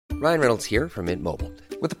Ryan Reynolds here from Mint Mobile.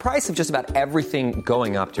 With the price of just about everything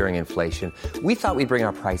going up during inflation, we thought we'd bring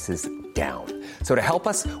our prices down. So to help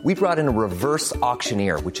us, we brought in a reverse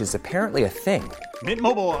auctioneer, which is apparently a thing. Mint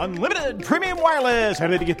Mobile Unlimited Premium Wireless. How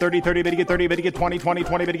to get 30, 30, bit to get 30, bit to get 20, 20,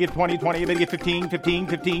 20, bit to get 20, 20, bit to get 15, 15,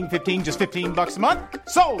 15, 15, just $15 a month?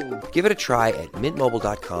 Sold! Give it a try at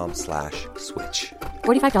mintmobile.com/switch.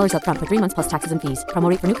 $45 up front for 3 months plus taxes and fees. Promo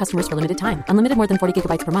rate for new customers for limited time. Unlimited more than 40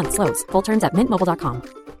 gigabytes per month. Slows full terms at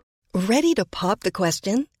mintmobile.com. Ready to pop the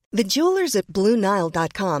question? The jewelers at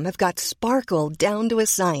BlueNile.com have got sparkle down to a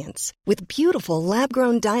science with beautiful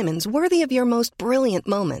lab-grown diamonds worthy of your most brilliant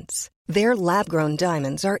moments. Their lab-grown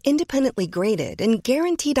diamonds are independently graded and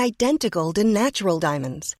guaranteed identical to natural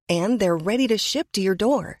diamonds, and they're ready to ship to your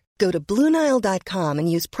door. Go to BlueNile.com and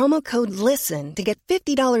use promo code LISTEN to get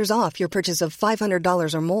 $50 off your purchase of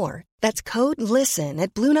 $500 or more. That's code LISTEN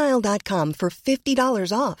at BlueNile.com for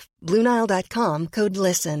 $50 off. BlueNile.com, code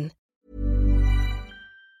LISTEN.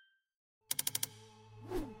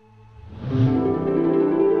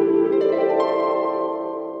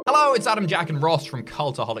 Hello, it's Adam, Jack and Ross from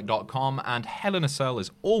Cultaholic.com, and Hell in a Cell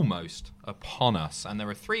is almost upon us, and there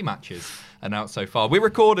are 3 matches announced so far. We're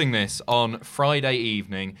recording this on Friday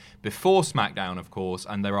evening, before SmackDown, of course,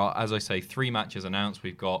 and there are, as I say, 3 matches announced.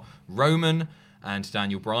 We've got Roman and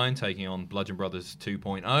Daniel Bryan taking on Bludgeon Brothers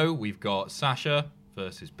 2.0. We've got Sasha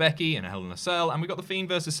versus Becky in Hell in a Cell, and we've got The Fiend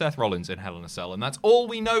versus Seth Rollins in Hell in a Cell, and that's all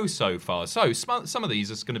we know so far. So some of these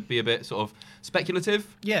are going to be a bit sort of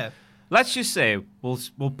speculative. Yeah. Let's just say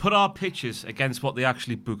we'll put our pictures against what they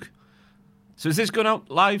actually book. So is this going out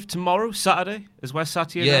live tomorrow, Saturday? Is West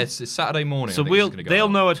Sat here? Yeah, now? it's Saturday morning. So they'll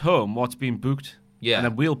know at home what's been booked. Yeah. And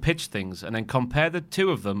then we'll pitch things and then compare the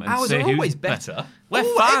two of them and Ours say are who's always better. We're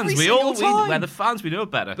fans. We're the fans. We know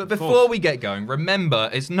better. But before we get going, remember,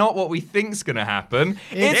 it's not what we think's going to happen.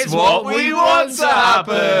 It's what we want to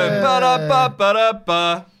happen.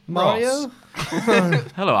 Ba-da-ba-ba-da-ba. Mario? Ross.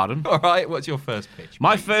 Hello, Adam. All right, what's your first pitch?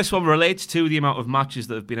 My first one relates to the amount of matches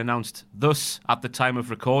that have been announced thus at the time of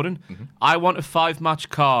recording. Mm-hmm. I want a 5-match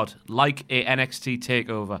card like a NXT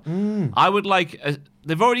TakeOver. I would like...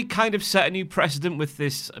 they've already kind of set a new precedent with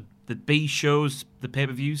this, the B shows, the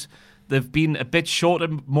pay-per-views. They've been a bit shorter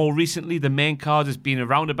more recently. The main card has been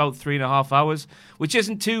around about 3.5 hours, which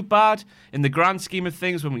isn't too bad in the grand scheme of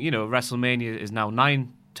things when, WrestleMania is now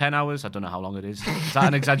 9-10 hours. I don't know how long it is. Is that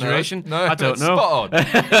an exaggeration? No, I don't know. Spot on.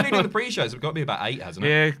 Including the pre-shows, it's got to be about 8, hasn't it?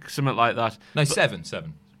 Yeah, something like that. No, 7.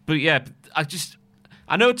 But yeah, I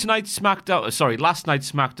know last night's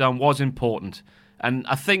SmackDown was important, and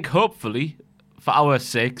I think hopefully, for our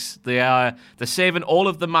sakes, they're saving all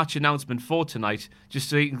of the match announcement for tonight, just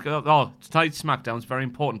so you can go, tonight's SmackDown is very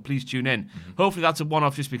important, please tune in. Mm-hmm. Hopefully that's a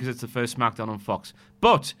one-off just because it's the first SmackDown on Fox.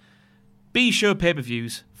 But B-show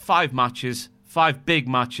pay-per-views, 5 matches, 5 big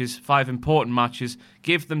matches, 5 important matches,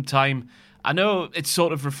 give them time. I know it's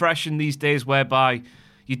sort of refreshing these days whereby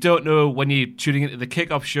you don't know when you're tuning into the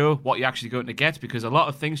kickoff show what you're actually going to get, because a lot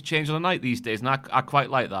of things change on the night these days, and I quite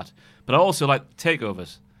like that. But I also like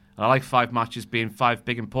takeovers. And I like 5 matches being 5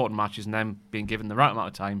 big important matches and them being given the right amount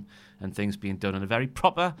of time and things being done in a very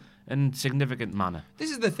proper and significant manner.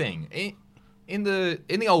 This is the thing. In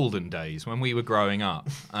the olden days when we were growing up,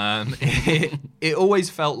 it always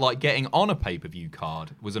felt like getting on a pay-per-view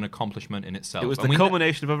card was an accomplishment in itself. It was the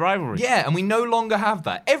culmination of a rivalry. Yeah, and we no longer have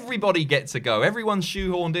that. Everybody gets a go. Everyone's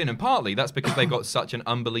shoehorned in, and partly that's because they've got such an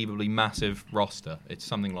unbelievably massive roster. It's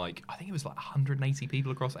something like, I think it was like 180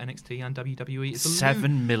 people across NXT and WWE. It's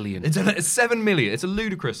 7 million. It's 7 million. It's a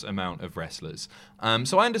ludicrous amount of wrestlers.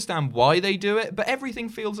 So I understand why they do it, but everything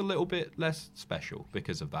feels a little bit less special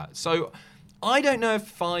because of that. So I don't know if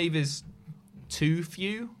 5 is too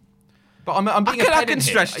few, but I'm being I can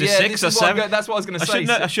stretch to 6 or 7. That's what I was going to say.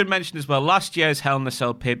 I should mention as well, last year's Hell in a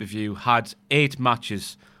Cell pay-per-view had 8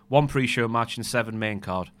 matches, 1 pre-show match and 7 main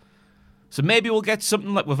card. So maybe we'll get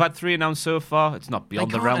something like we've had 3 announced so far. It's not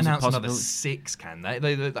beyond the realms of possibility. Another 6, can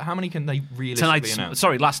they? How many can they realistically announce?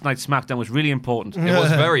 Last night's SmackDown was really important. It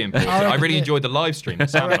was very important. I really enjoyed the live stream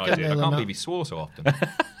that Sam and I did. I can't believe he swore so often.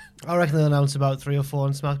 I reckon they'll announce about 3 or 4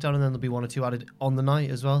 on SmackDown, and then there'll be 1 or 2 added on the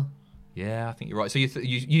night as well. Yeah, I think you're right. So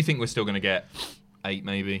you think we're still going to get 8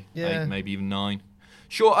 maybe? Yeah. 8, maybe even 9.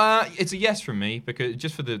 Sure, it's a yes from me, because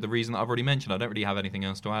just for the reason that I've already mentioned, I don't really have anything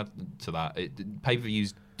else to add to that.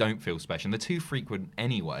 Pay-per-views don't feel special. They're too frequent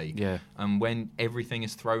anyway. Yeah. And when everything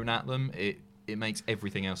is thrown at them, it makes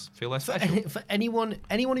everything else feel less special. For anyone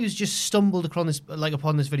who's just stumbled upon this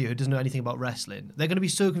video who doesn't know anything about wrestling, they're going to be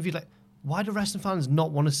so confused. Like, why do wrestling fans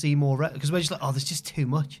not want to see more wrestling? Because we're just like, there's just too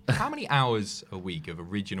much. How many hours a week of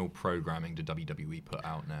original programming do WWE put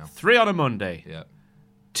out now? 3 on a Monday. Yeah.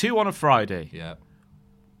 2 on a Friday. Yeah.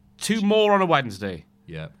 2 more on a Wednesday.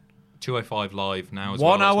 Yeah. 205 Live now as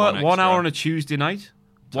 1 well. hour, That's 1 hour extra. on a Tuesday night.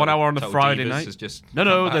 1 hour on a Total Friday Divas night. has just No,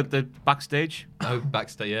 come back. the backstage. Oh,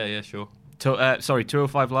 backstage. Yeah, sure. Sorry,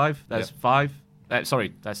 205 Live. That's Yeah. 5.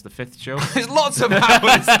 Sorry, that's the 5th show. There's lots of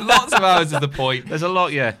hours. Lots of hours is the point. There's a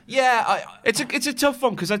lot, yeah. Yeah, It's a tough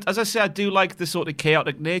one because, as I say, I do like the sort of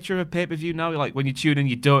chaotic nature of a pay-per-view now. Like when you tune in,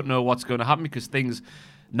 you don't know what's going to happen because things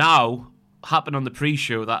now happen on the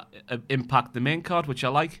pre-show that impact the main card, which I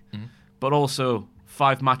like. Mm-hmm. But also,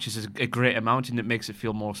 5 matches is a great amount, and it makes it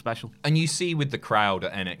feel more special. and you see with the crowd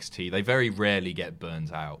at NXT, they very rarely get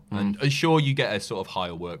burnt out. And sure, you get a sort of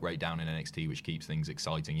higher work rate down in NXT, which keeps things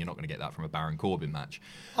exciting. You're not going to get that from a Baron Corbin match.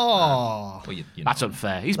 Oh, Well, you That's know.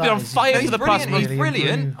 unfair. He's That been on is- fire No, for He's the past brilliant. month. He's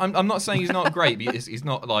Brilliant. brilliant. I'm not saying he's not great, but he's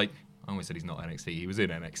not like. I always said he's not NXT. He was in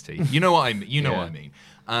NXT. You know what I mean? You know what I mean?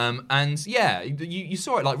 And yeah, you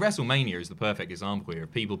saw it. Like WrestleMania is the perfect example here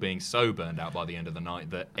of people being so burned out by the end of the night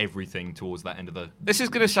that everything towards that end of the This is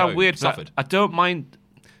going to sound show weird, but suffered. I don't mind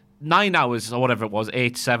 9 hours or whatever it was.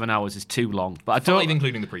 7 hours is too long, but I don't. 5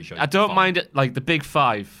 including the pre-show. I don't Fine. mind it, like the big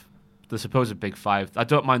 5, the supposed big 5. I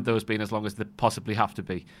don't mind those being as long as they possibly have to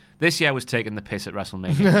be. This year was taking the piss at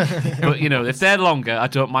WrestleMania, but if they're longer, I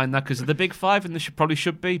don't mind that because of the big 5, and they probably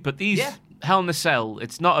should be. But these Yeah. Hell in a Cell,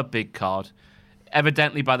 it's not a big card.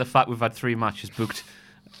 Evidently, by the fact we've had 3 matches booked,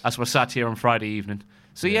 as we're sat here on Friday evening.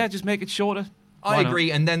 So yeah, just make it shorter. I Why not?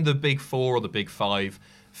 agree, and then the big 4 or the big 5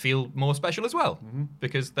 feel more special as well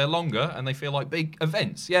because they're longer and they feel like big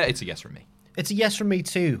events. Yeah, it's a yes from me. it's a yes from me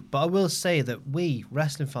too. But I will say that we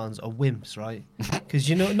wrestling fans are wimps, right? Because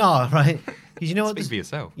right? Because you know what? Speak for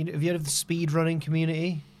yourself. Have you heard of the speed running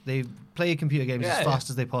community? They play computer games Yeah, as yeah. fast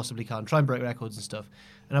as they possibly can, try and break records and stuff.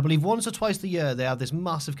 And I believe once or twice a year they have this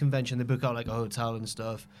massive convention. They book out like a hotel and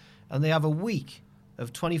stuff, and they have a week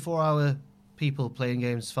of 24-hour people playing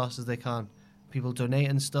games as fast as they can. People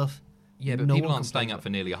donating stuff. Yeah, but No people one aren't staying complains up for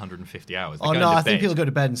nearly 150 hours. They're Oh going no, to I think bed. people go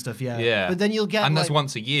to bed and stuff. Yeah, Yeah, But then you'll get and that's like,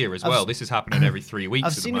 once a year as I've well. s- This is happening every 3 weeks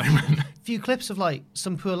I've at the seen moment. a few clips of like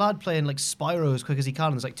some poor lad playing like Spyro as quick as he can.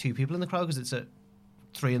 And there's like 2 people in the crowd because it's at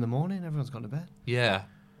 3 a.m. Everyone's gone to bed. Yeah.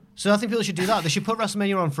 So I think people should do that. They should put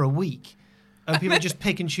WrestleMania on for a week, and people just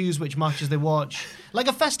pick and choose which matches they watch. Like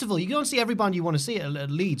a festival, you don't see every band you want to see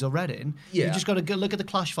at Leeds or Reading. Yeah. You just got to go look at the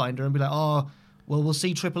Clash Finder and be like, oh, well, we'll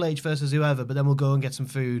see Triple H versus whoever, but then we'll go and get some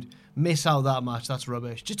food. Miss out that match. That's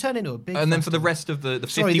rubbish. Just turn it into a big. And then for the festival. rest of the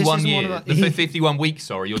Sorry, this 51 isn't one year, of the my- 51 weeks,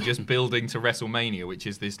 you're just building to WrestleMania, which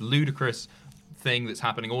is this ludicrous thing that's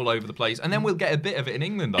happening all over the place. And then we'll get a bit of it in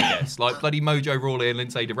England, I guess. Like bloody Mojo Rawley and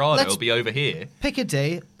Lindsay Dorado Let's- will be over here. Pick a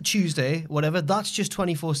day, Tuesday, whatever. That's just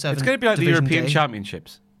 24/7. It's going to be like the Division European Day.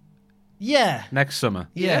 Championships Yeah. next summer.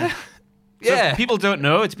 Yeah. So Yeah. people don't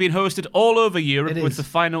know, it's been hosted all over Europe It with is. the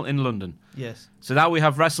final in London. Yes. So now we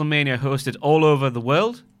have WrestleMania hosted all over the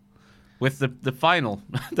world with the final,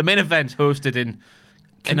 the main event hosted in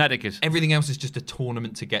Connecticut. Everything else is just a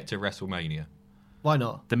tournament to get to WrestleMania. Why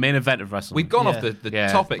not? The main event of WrestleMania. We've gone Yeah. off the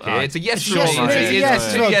Yeah. topic here. Alright. It's a yes It's from yes, me. right. it's a It's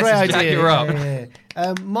yes, two well, yeses great to back idea. you up. Yeah,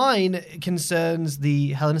 yeah. Mine concerns the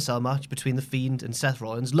Hell in a Cell match between The Fiend and Seth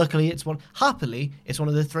Rollins. Luckily, happily, it's one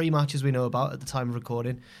of the 3 matches we know about at the time of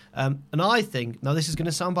recording. And I think, now this is going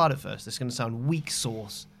to sound bad at first. This is going to sound weak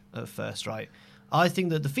sauce at first, right? I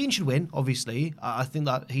think that The Fiend should win, obviously. I think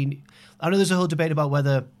that I know there's a whole debate about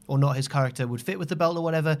whether or not his character would fit with the belt or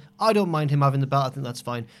whatever. I don't mind him having the belt. I think that's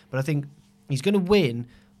fine. But I think he's going to win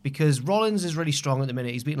because Rollins is really strong at the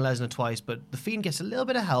minute. He's beaten Lesnar twice, but The Fiend gets a little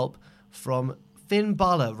bit of help from Finn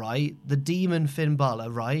Balor, right? The demon Finn Balor,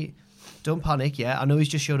 right? Don't panic, yeah. I know he's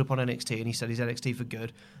just showed up on NXT and he said he's NXT for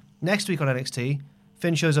good. Next week on NXT,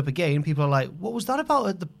 Finn shows up again. People are like, what was that about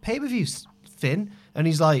at the pay-per-view, Finn? And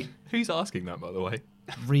he's like, Who's asking that, by the way?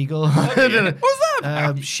 Regal. I don't know. What's that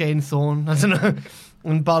about? Shane Thorne. I don't know.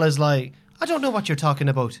 And Balor's like, I don't know what you're talking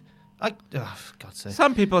about. For God's sake.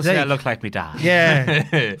 Some people say They- I look like me dad.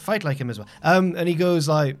 Yeah. Fight like him as well. And he goes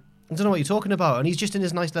like, I don't know what you're talking about. And he's just in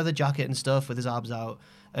his nice leather jacket and stuff with his abs out.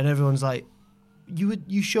 And everyone's like,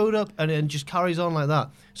 you showed up and just carries on like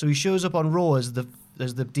that. So he shows up on Raw as the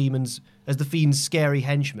Fiend's scary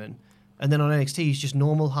henchman. And then on NXT, he's just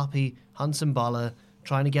normal, happy, handsome Balor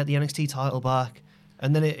trying to get the NXT title back.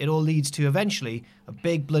 And then it all leads to eventually a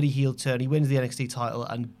big bloody heel turn. He wins the NXT title,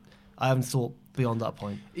 and I haven't thought beyond that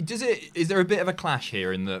point. Is there a bit of a clash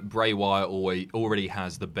here in that Bray Wyatt already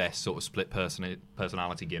has the best sort of split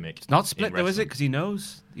personality gimmick? It's not split in though, is it? wrestling? Because he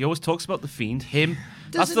knows. He always talks about the Fiend. Him.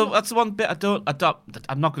 Does That's the one bit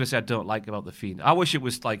I'm not going to say I don't like about the Fiend. I wish it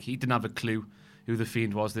was like he didn't have a clue who the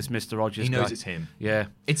Fiend was. This Mr. Rogers He knows guy. it's him. Yeah.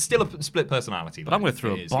 It's still a split personality. But I'm going to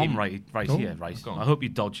throw a bomb right here, right? go on. I hope you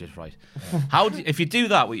dodge it, right? If you do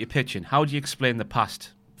that, what you're pitching, how do you explain the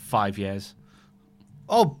past 5 years.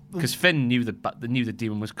 Oh, Because Finn knew the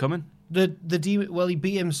demon was coming. the demon. Well, he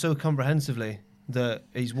beat him so comprehensively that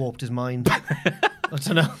he's warped his mind. I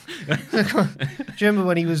don't know. Do you remember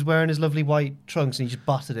when he was wearing his lovely white trunks and he just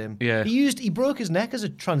battered him? Yeah. He broke his neck as a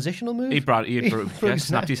transitional move.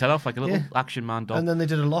 Snapped his head off like a little action man dog. And then they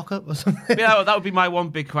did a lockup or something. Yeah, that would be my one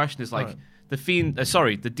big question. Is like the Fiend.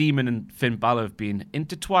 The Demon and Finn Balor have been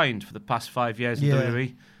intertwined for the past 5 years in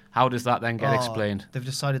WWE. How does that then get explained? They've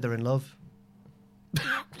decided they're in love.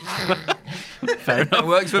 Fair enough. That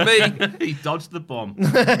works for me. He dodged the bomb.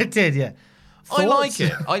 It did, yeah. I like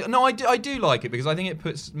Thoughts? it. I do like it because I think it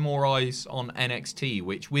puts more eyes on NXT,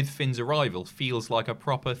 which with Finn's arrival feels like a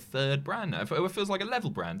proper third brand. It feels like a level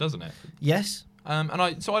brand, doesn't it? Yes.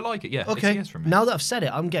 So I like it. Yeah. It's a Okay. yes from me. Now that I've said it,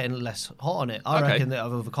 I'm getting less hot on it. I Okay. reckon that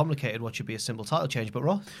I've overcomplicated what should be a simple title change. But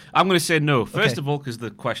Ross, I'm going to say no. First Okay. of all, because the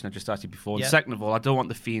question I just asked you before. Yeah. And second of all, I don't want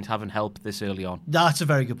the Fiend having help this early on. that's a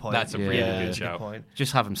very good point. That's a really good that's a shout. point.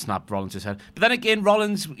 Just have him snap Rollins' head. But then again,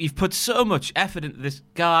 Rollins, you've put so much effort into this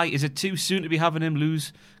guy. Is it too soon to be having him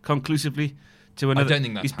lose conclusively to another? I don't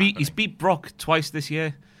think that's He's beat Brock twice this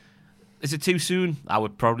year. Is it too soon? I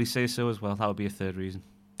would probably say so as well. That would be a third reason.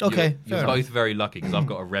 Okay, You're fair both enough. very lucky because I've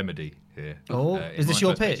got a remedy here. Oh, in is this my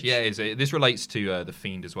your first pitch? Yeah, this relates to the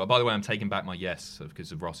Fiend as well. By the way, I'm taking back my yes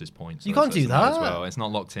because of Ross's point. So You can't that's do mine as that. well. It's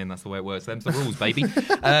not locked in. That's the way it works. Them's the rules, baby.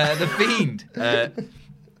 The Fiend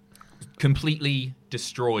completely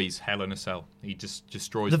destroys Hell in a Cell. He just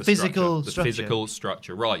destroys The the physical structure. structure. The physical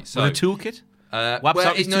structure. Right. So With a toolkit? Waps well,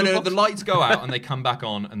 out his no, toolbox? the lights go out and they come back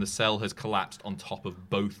on, and the cell has collapsed on top of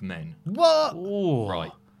both men. What? Oh.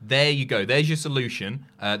 Right. There you go. There's your solution.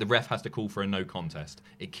 The ref has to call for a no contest.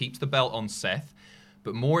 It keeps the belt on Seth,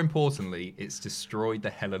 but more importantly, it's destroyed the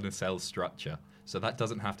Hell in a Cell structure. So that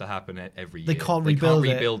doesn't have to happen every year. They can't rebuild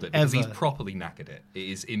it, because he's ever. properly knackered it. It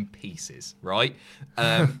is in pieces, right?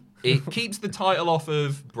 It keeps the title off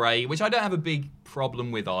of Bray, which I don't have a big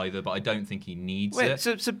problem with either, but I don't think he needs Wait,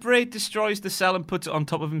 it. so Bray destroys the cell and puts it on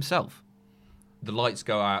top of himself? The lights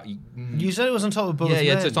go out. You said it was on top of both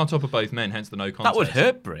Yeah, men. it's on top of both men, hence the no contest. That would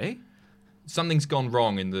hurt Bray. Something's gone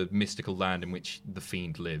wrong in the mystical land in which the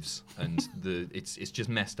Fiend lives, and it's just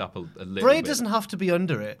messed up a little Bray bit. doesn't have to be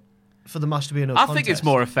under it for the match to be a no I contest. think it's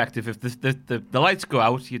more effective if the lights go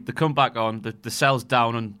out, they come back on, the cell's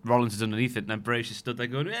down, and Rollins is underneath it, and then Bray's just stood there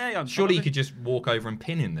going, "Hey, I'm Surely you could just walk over and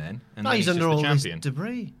pin him then, and No, then he's he's under just all the this champion.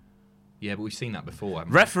 debris. Yeah, but we've seen that before.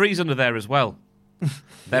 haven't we? Referee's under there as well.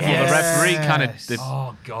 Therefore, the referee kind of.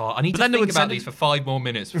 Oh god, I need But to then they think would about send these for 5 more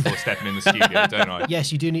minutes before stepping in the studio, don't I?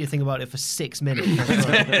 Yes, you do need to think about it for 6 minutes.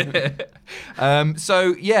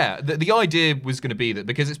 So yeah, the idea was going to be that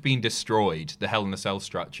because it's been destroyed, the Hell in a Cell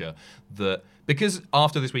structure, that because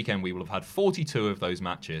after this weekend we will have had 42 of those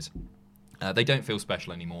matches, they don't feel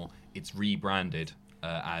special anymore. It's rebranded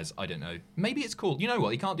as, I don't know, maybe it's called, you know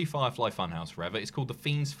what, you can't do Firefly Funhouse forever. It's called the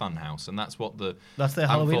Fiend's Funhouse, and that's what the... That's their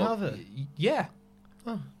Halloween outfit? Yeah.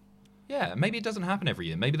 Yeah, maybe it doesn't happen every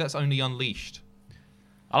year. Maybe that's only Unleashed.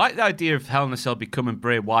 I like the idea of Hell in a Cell becoming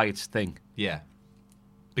Bray Wyatt's thing. Yeah.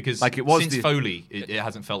 Because Like it was since the- Foley, it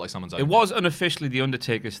hasn't felt like someone's owned It was unofficially the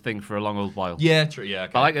Undertaker's thing for a long old while. Yeah, true. Yeah,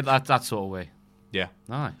 okay. I like it that sort of way. Yeah.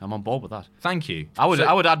 Aye, I'm on board with that. Thank you. I would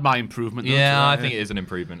add my improvement. though, to Yeah, that, I think it is an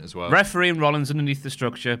improvement as well. Referee and Rollins underneath the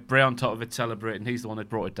structure, Bray on top of it celebrating. He's the one that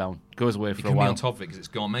brought it down. Goes away It for can a be while. on top of it because it's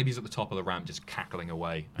gone. Maybe he's at the top of the ramp just cackling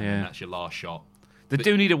away. And Yeah. then that's your last shot. They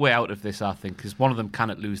do need a way out of this, I think, because one of them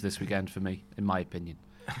cannot lose this weekend for me, in my opinion.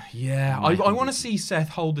 Yeah, I want to see Seth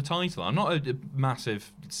hold the title. I'm not a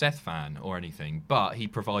massive Seth fan or anything, but he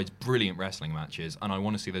provides brilliant wrestling matches, and I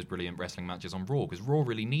want to see those brilliant wrestling matches on Raw because Raw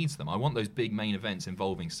really needs them. I want those big main events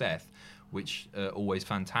involving Seth, which are always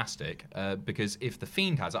fantastic, because if The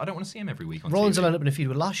Fiend has it, I don't want to see him every week on Rollins will TV. end up in a feud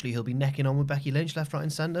with Lashley. He'll be necking on with Becky Lynch left, right,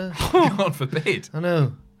 and centre. God forbid. I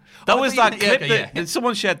know. That Oh, was yeah, that yeah, clip okay, yeah.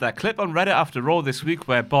 someone shared that clip on Reddit after Raw this week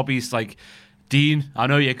where Bobby's like, "Dean, I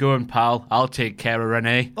know you're going, pal. I'll take care of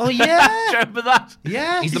Renee." Oh, Do you yeah. remember that?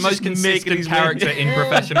 Yeah. He's the He's most just making consistent his character way. in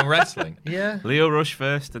professional wrestling. Yeah. Leo Rush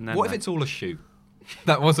first, and then What if it's all a shoot?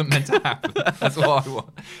 That wasn't meant to happen. That's what I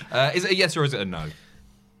want. Is it a yes or is it a no?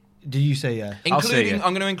 Do you say yeah? I'll say yeah.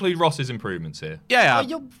 I'm going to include Ross's improvements here. yeah,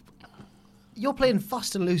 Oh, you're playing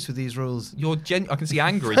fast and loose with these rules. I can see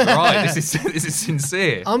anger in your eye. This is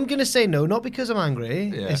sincere. I'm going to say no, not because I'm angry.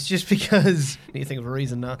 Yeah. It's just because... I need to think of a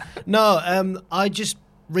reason now. No, I just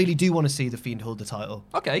really do want to see The Fiend hold the title.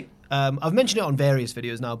 Okay. I've mentioned it on various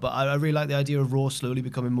videos now, but I really like the idea of Raw slowly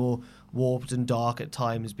becoming more warped and dark at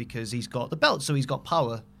times because he's got the belt, so he's got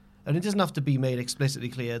power. And it doesn't have to be made explicitly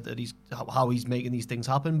clear that how he's making these things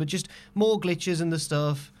happen, but just more glitches in the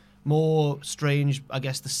stuff, more strange. I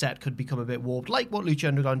guess the set could become a bit warped, like what Lucha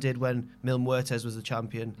Underground did when Mil Muertes was the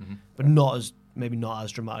champion, but maybe not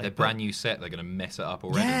as dramatic. Their brand new set, they're going to mess it up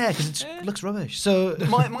already. Yeah, because it looks rubbish. So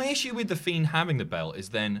my issue with the Fiend having the belt is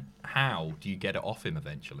then how do you get it off him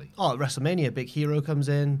eventually? at WrestleMania, Big Hero comes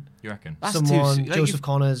in. You reckon? That's Someone, too- Joseph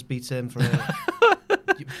Connors beats him for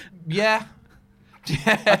it. Yeah.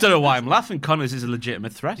 I don't know why I'm laughing. Connors is a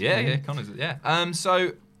legitimate threat. Yeah, Connors. Yeah.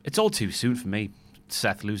 So It's all too soon for me.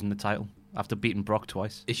 Seth losing the title after beating Brock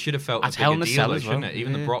twice. it should have felt At a Hell bigger in a deal, Cell though, as shouldn't well. it?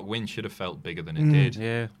 Even the Yeah. Brock win should have felt bigger than it did.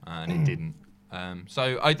 Yeah. And it didn't.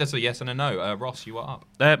 So that's a yes and a no. Ross, you are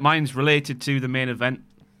up. Mine's related to the main event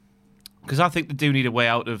because I think they do need a way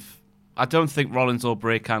out of. I don't think Rollins or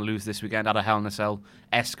Bray can lose this weekend at a Hell in a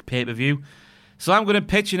Cell-esque pay-per-view. So I'm going to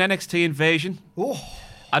pitch an NXT invasion. Oh.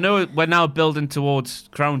 I know we're now building towards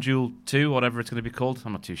Crown Jewel 2, whatever it's going to be called.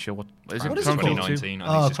 I'm not too sure. What is it? What is it Crown called? Jewel 2? 2019. I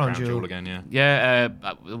Oh, think it's just Crown Crown Jewel. Jewel again, yeah. Yeah,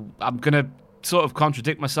 I'm going to sort of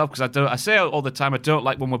contradict myself because I say all the time I don't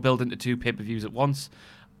like when we're building to 2 pay-per-views at once.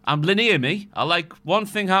 I'm linear, me. I like one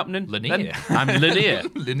thing happening. Linear? then- I'm linear.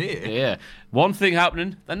 Linear. Yeah. One thing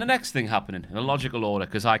happening, then the next thing happening in a logical order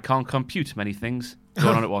because I can't compute many things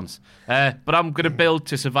going on at once. But I'm going to build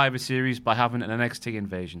to Survivor Series by having an NXT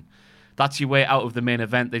invasion. That's your way out of the main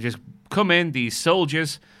event. They just come in, these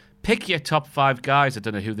soldiers, pick your top 5 guys. I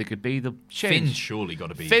don't know who they could be. They'll change. Finn's surely got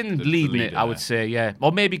to be Finn the leading leader it, I would there. say, yeah.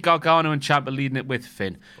 Or maybe Gargano and Ciampa leading it with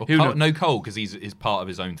Finn. Or Who knows? no Cole because he's part of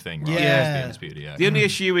his own thing, right? Yeah. He's the undisputed, yeah. The only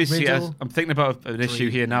issue is here, Riddle. I'm thinking about an issue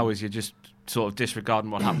here now is you're just sort of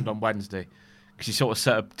disregarding what happened on Wednesday because you sort of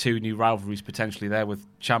set up 2 new rivalries potentially there with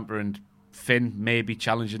Ciampa and Finn maybe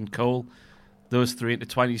challenging Cole. Those 3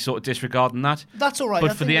 intertwined, you sort of disregarding that. That's all right.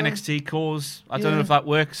 But I for the think, NXT cause, I don't know Yeah. if that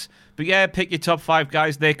works. But yeah, pick your top 5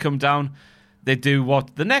 guys. They come down. They do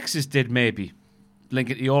what the Nexus did maybe. Link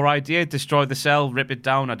it to your idea, destroy the cell, rip it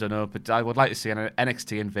down. I don't know, but I would like to see an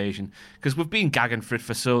NXT invasion because we've been gagging for it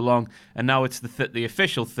for so long, and now it's the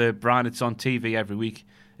official third brand. It's on TV every week.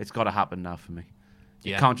 It's got to happen now for me.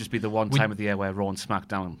 Yeah. It can't just be the one time of the year where Raw and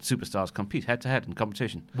SmackDown superstars compete head to head in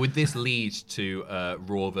competition. Would this lead to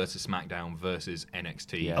Raw versus SmackDown versus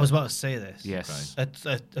NXT? Yeah. I was about to say this. Yes. A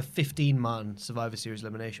 15-man Survivor Series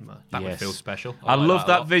elimination match. That would Yes. feel special. I like love a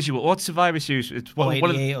that lot. visual. What's Survivor Series? It's one of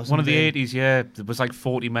 88 or the something. 80s, yeah. There was like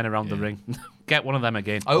 40 men around the ring. Get one of them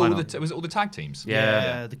again. Why Oh, not? was it all the tag teams?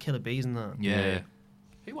 Yeah. The Killer Bees and that. Yeah.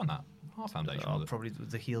 Who won that? Our Foundation. Oh, was it? probably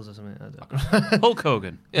the heels or something. I don't know. Hulk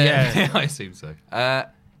Hogan. Yeah, I assume so.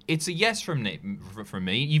 It's a yes from Nick. From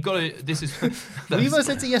me, you've got to. This is. You must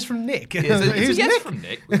say it's a yes from Nick. It's a Who's yes Nick? from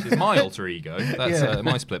Nick, which is my alter ego. That's Yeah.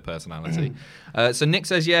 my split personality. So Nick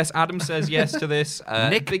says yes. Adam says yes to this.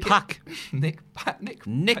 Nick Pack. Nick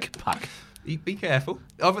Pack. Be careful.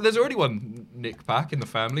 Oh, but there's already one Nick Pack in the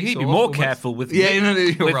family. You need to so be more almost- careful with Yeah, Nick, no,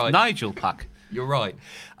 you're with right. Nigel Pack. You're right.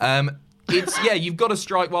 You've got to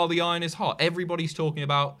strike while the iron is hot. Everybody's talking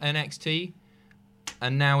about NXT,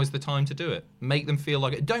 and now is the time to do it. Make them feel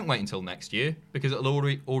like it. Don't wait until next year because it'll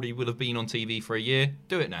already will have been on TV for a year.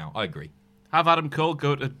 Do it now. I agree. Have Adam Cole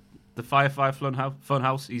go to the Firefly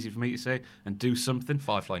Funhouse, easy for me to say, and do something.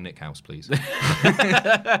 Firefly Nick House, please.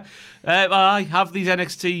 I have these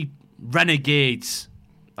NXT renegades.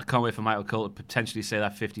 I can't wait for Michael Cole to potentially say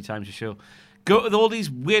that 50 times a show. Go to all these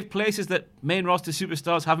weird places that main roster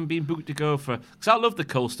superstars haven't been booked to go for. Because I love the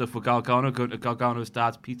Cole stuff with Gargano, going to Gargano's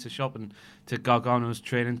dad's pizza shop and to Gargano's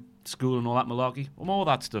training school and all that malarkey. More of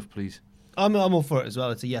that stuff, please. I'm all for it as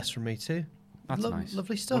well. It's a yes from me too. That's nice.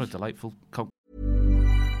 Lovely stuff. What a delightful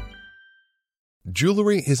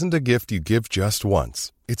Jewelry isn't a gift you give just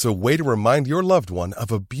once. It's a way to remind your loved one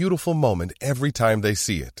of a beautiful moment every time they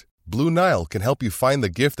see it. Blue Nile can help you find the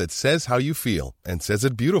gift that says how you feel and says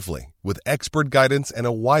it beautifully with expert guidance and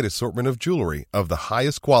a wide assortment of jewelry of the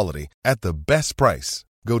highest quality at the best price.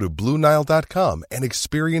 Go to BlueNile.com and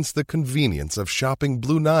experience the convenience of shopping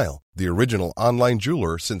Blue Nile, the original online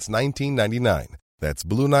jeweler since 1999. That's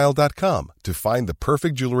BlueNile.com to find the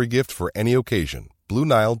perfect jewelry gift for any occasion.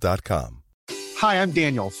 BlueNile.com. Hi, I'm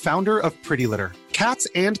Daniel, founder of Pretty Litter. Cats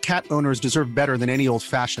and cat owners deserve better than any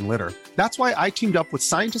old-fashioned litter. That's why I teamed up with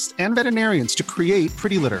scientists and veterinarians to create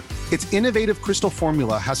Pretty Litter. Its innovative crystal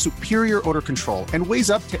formula has superior odor control and weighs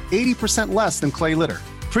up to 80% less than clay litter.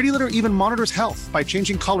 Pretty Litter even monitors health by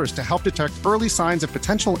changing colors to help detect early signs of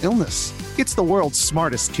potential illness. It's the world's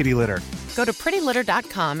smartest kitty litter. Go to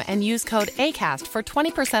prettylitter.com and use code ACAST for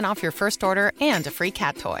 20% off your first order and a free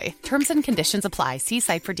cat toy. Terms and conditions apply. See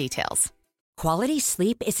site for details. Quality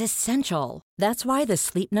sleep is essential. That's why the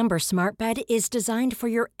Sleep Number Smart Bed is designed for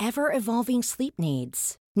your ever-evolving sleep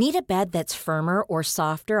needs. Need a bed that's firmer or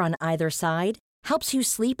softer on either side? Helps you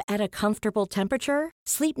sleep at a comfortable temperature?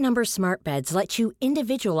 Sleep Number Smart Beds let you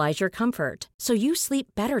individualize your comfort so you sleep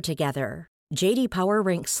better together. JD Power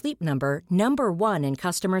ranks Sleep Number number 1 in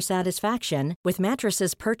customer satisfaction with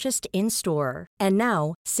mattresses purchased in-store. And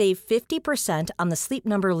now, save 50% on the Sleep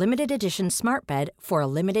Number Limited Edition Smart Bed for a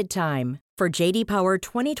limited time. For JD Power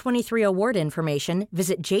 2023 award information,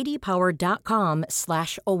 visit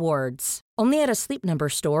jdpower.com/awards. Only at a Sleep Number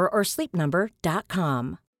store or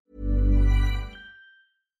sleepnumber.com.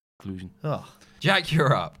 Conclusion. Oh. Jack,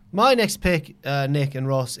 you're up. My next pick, Nick and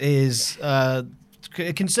Ross, is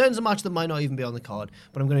it concerns a match that might not even be on the card,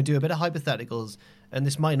 but I'm going to do a bit of hypotheticals, and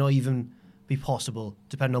this might not even be possible,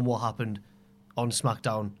 depending on what happened on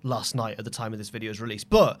SmackDown last night at the time of this video's release.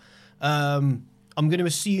 But I'm going to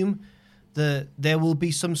assume that there will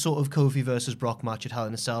be some sort of Kofi versus Brock match at Hell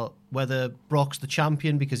in a Cell, whether Brock's the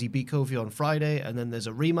champion because he beat Kofi on Friday, and then there's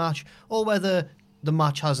a rematch, or whether the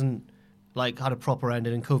match hasn't had a proper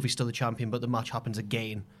ending and Kofi's still the champion, but the match happens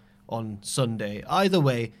again on Sunday. Either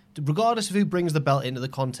way, regardless of who brings the belt into the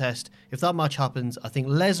contest, if that match happens, I think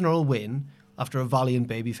Lesnar will win after a valiant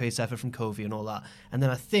babyface effort from Kofi and all that. And then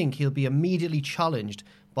I think he'll be immediately challenged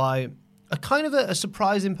by a kind of a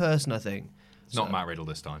surprising person, I think. Not Matt Riddle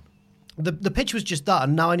this time. The pitch was just that,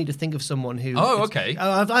 and now I need to think of someone who... Oh, okay.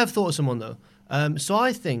 I have thought of someone, though. So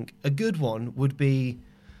I think a good one would be...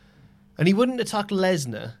 And he wouldn't attack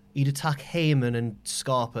Lesnar. He'd attack Heyman and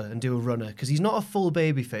Scarpa and do a runner, because he's not a full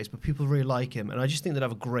babyface, but people really like him. And I just think they'd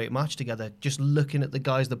have a great match together, just looking at the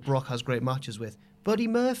guys that Brock has great matches with. Buddy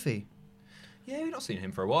Murphy. Yeah, we've not seen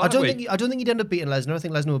him for a while. I don't think he'd end up beating Lesnar. I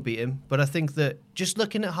think Lesnar would beat him. But I think that just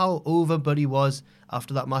looking at how over Buddy was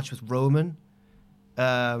after that match with Roman,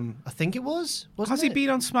 I think it was. Has he been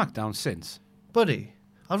on SmackDown since? Buddy?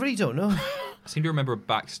 I really don't know. I seem to remember a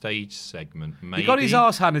backstage segment. Maybe. He got his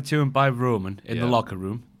arse handed to him by Roman in the locker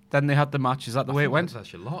room. Then they had the match. Is that the way it went?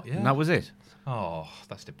 That's a lot, yeah. And that was it. Oh,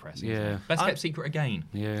 that's depressing. Yeah. Best kept secret again.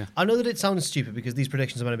 Yeah. I know that it sounds stupid because these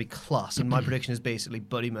predictions are going to be class, and my prediction is basically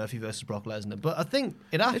Buddy Murphy versus Brock Lesnar. But I think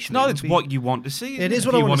it actually... It's not. It's what you want to see. It is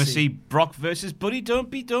what I want want to see. Brock versus Buddy.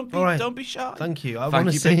 Don't be shy. Thank you. Thank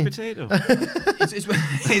you, see. Big Potato.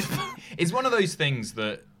 It's one of those things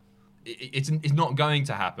that it's not going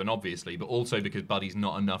to happen, obviously, but also because Buddy's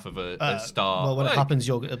not enough of a star. Well, when it happens,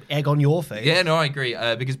 you'll get egg on your face. Yeah, no, I agree.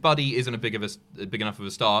 Because Buddy isn't big enough of a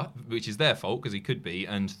star, which is their fault because he could be,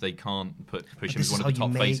 and they can't push him as one of the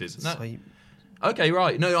top faces. No. Okay,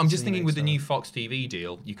 right. No, I'm just thinking with the new Fox TV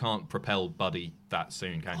deal, you can't propel Buddy that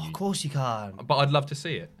soon, can you? Of course you can. But I'd love to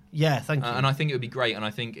see it. Yeah, thank you. And I think it would be great, and I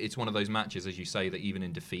think it's one of those matches, as you say, that even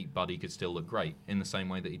in defeat, Buddy could still look great in the same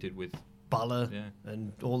way that he did with Balor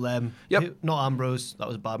and all them. Yep. Not Ambrose. That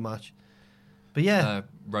was a bad match. But yeah.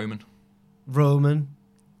 Roman.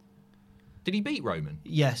 Did he beat Roman?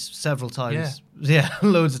 Yes, several times. Yeah,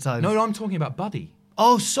 loads of times. No, I'm talking about Buddy.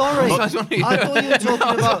 Oh, sorry. I thought you were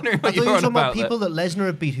talking about people that Lesnar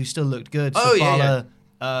had beat who still looked good. So Balor,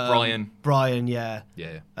 Brian, yeah.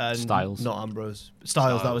 And Styles. Not Ambrose.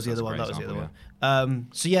 Styles, that was the other one.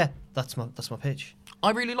 So yeah, that's my pitch. I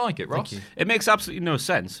really like it, Ross. It makes absolutely no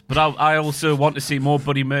sense, but I also want to see more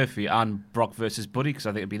Buddy Murphy and Brock versus Buddy because I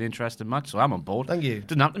think it'd be an interesting match, so I'm on board. Thank you. It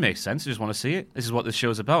doesn't have to make sense, I just want to see it. This is what this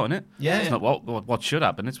show's about, isn't it? Yeah. It's not what should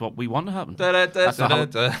happen, it's what we want to happen. That's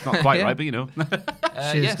not quite right, but you know.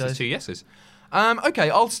 Yes, there's 2 yeses. Okay,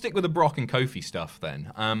 I'll stick with the Brock and Kofi stuff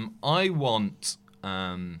then. I want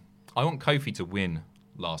Kofi to win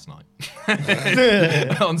last night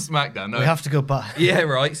on SmackDown. No. We have to go back. Yeah,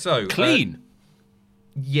 right. So clean.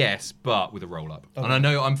 Yes, but with a roll-up. Okay. And I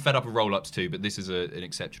know I'm fed up of roll-ups too, but this is an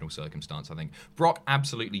exceptional circumstance, I think. Brock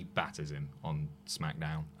absolutely batters him on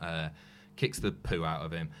SmackDown, kicks the poo out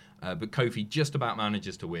of him, but Kofi just about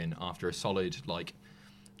manages to win after a solid,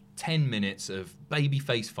 10 minutes of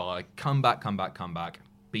babyface fire, come back,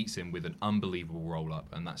 beats him with an unbelievable roll-up,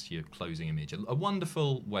 and that's your closing image. A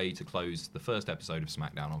wonderful way to close the first episode of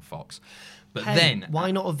SmackDown on Fox. But then...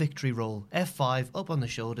 why not a victory roll? F5, up on the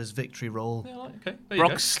shoulders, victory roll. Yeah, okay.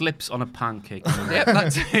 Brock slips on a pancake. Yeah,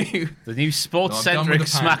 that too. The new sports-centric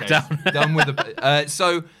SmackDown. Done with the...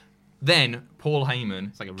 So then Paul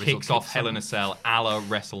Heyman kicks off Hell in a Cell a la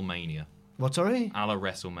WrestleMania. What, sorry? A la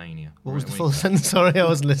WrestleMania. What was the full sentence? Sorry, I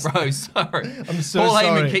wasn't listening. Bro, sorry. I'm so Paul sorry.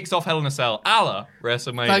 Heyman kicks off Hell in a Cell a la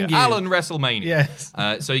WrestleMania. Thank you. Alan WrestleMania. Yes.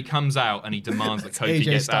 So he comes out and he demands that Kofi AJ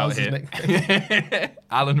gets Styles' out here.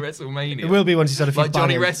 Alan WrestleMania. It will be once he's had a few Like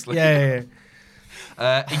Johnny bangers. Wrestling. Yeah.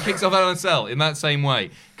 He kicks off Hell in a Cell in that same way.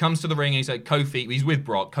 Comes to the ring and he said, Kofi, he's with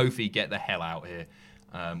Brock. Kofi, get the hell out here.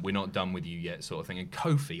 We're not done with you yet, sort of thing. And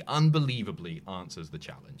Kofi unbelievably answers the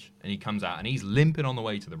challenge. And he comes out and he's limping on the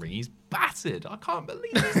way to the ring. He's battered. I can't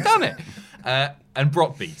believe he's done it. And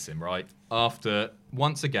Brock beats him, right? After,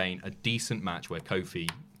 once again, a decent match where Kofi,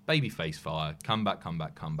 babyface fire, come back.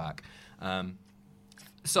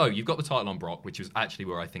 So you've got the title on Brock, which is actually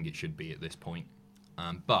where I think it should be at this point.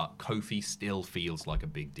 But Kofi still feels like a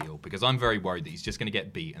big deal because I'm very worried that he's just going to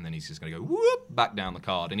get beat and then he's just going to go whoop back down the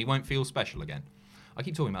card and he won't feel special again. I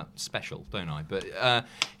keep talking about special, don't I? But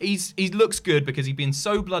he looks good because he's been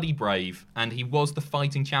so bloody brave and he was the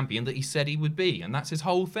fighting champion that he said he would be, and that's his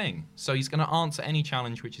whole thing. So he's going to answer any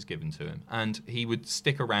challenge which is given to him, and he would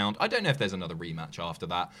stick around. I don't know if there's another rematch after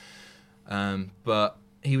that, but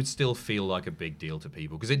he would still feel like a big deal to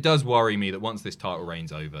people because it does worry me that once this title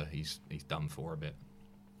reign's over, he's done for a bit.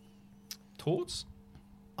 Thoughts?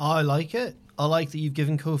 I like it. I like that you've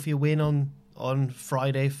given Kofi a win on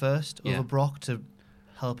Friday first over Brock to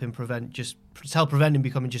help prevent him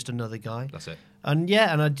becoming just another guy. That's it. And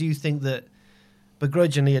I do think that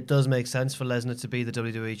begrudgingly it does make sense for Lesnar to be the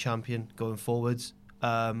WWE champion going forwards.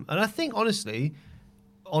 And I think honestly,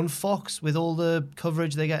 on Fox with all the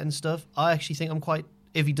coverage they get and stuff, I actually think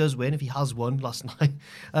if he does win, if he has won last night,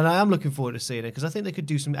 and I am looking forward to seeing it because I think they could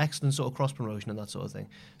do some excellent sort of cross promotion and that sort of thing.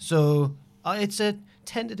 So it's a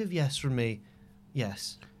tentative yes from me.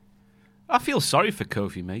 Yes. I feel sorry for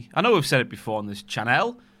Kofi, me. I know we've said it before on this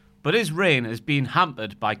channel, but his reign has been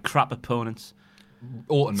hampered by crap opponents.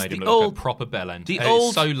 Orton made him look like a proper bellend.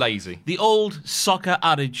 It's so lazy. The old soccer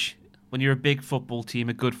adage, when you're a big football team,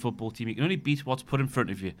 a good football team, you can only beat what's put in front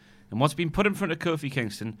of you. And what's been put in front of Kofi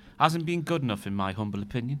Kingston hasn't been good enough, in my humble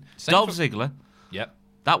opinion. Dolph Ziggler. Yep.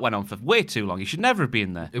 That went on for way too long. He should never have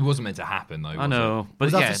been there. It wasn't meant to happen, though. I know. But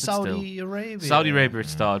was that for Saudi Arabia? Saudi Arabia it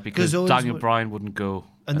started because Daniel Bryan wouldn't go.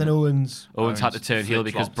 And then Owens had to turn heel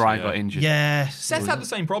because Bryan got injured. Yeah. Seth had the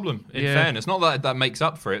same problem, in fairness. Not that makes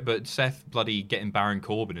up for it, but Seth bloody getting Baron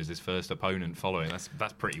Corbin as his first opponent following.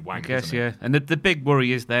 That's pretty wank, isn't it? And the big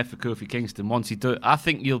worry is there for Kofi Kingston. Once he does,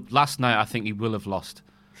 last night I think he will have lost.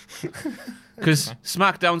 Because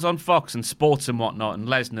SmackDown's on Fox and sports and whatnot, and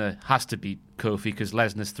Lesnar has to beat Kofi because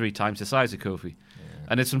Lesnar's 3 times the size of Kofi. Yeah.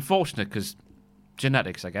 And it's unfortunate because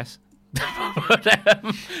genetics, I guess.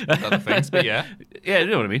 Other things, but yeah. Yeah, you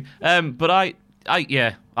know what I mean. But I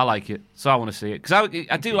like it, so I want to see it because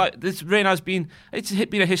I do like this reign. Been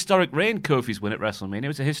a historic reign. Kofi's win at WrestleMania. It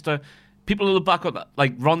was a historic. People will look back on that,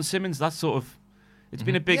 like Ron Simmons. That sort of. It's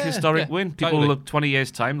been a big historic win. People will look 20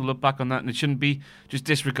 years' time, they'll look back on that, and it shouldn't be just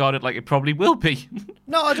disregarded like it probably will be.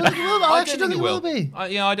 No, I don't think it will. I actually don't think it will be.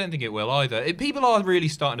 I don't think it will either. People are really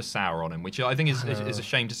starting to sour on him, which I think is a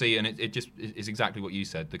shame to see, and it just is exactly what you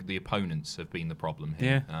said. The opponents have been the problem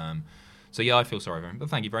here. Yeah. I feel sorry for him, but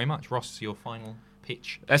thank you very much. Ross, your final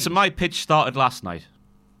pitch. So my pitch started last night.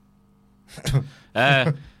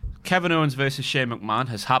 Kevin Owens versus Shane McMahon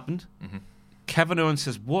has happened. Mm-hmm. Kevin Owens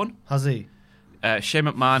has won. Has he? Shane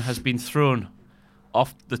McMahon has been thrown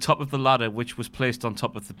off the top of the ladder, which was placed on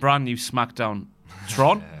top of the brand new SmackDown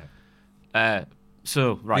Tron.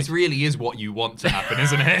 This really is what you want to happen,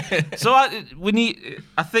 isn't it? So I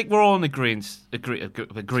think we're all in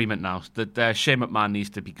agreement now that Shane McMahon needs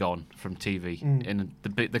to be gone from TV in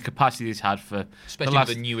the capacity he's had for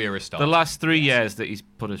especially the new era stuff. The last 3 years that he's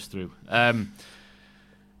put us through. And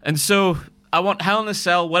so I want Hell in a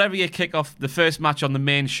Cell, whatever you kick off the first match on the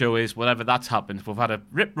main show is, whatever that's happened. We've had a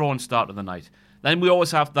rip-roaring start of the night. Then we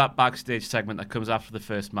always have that backstage segment that comes after the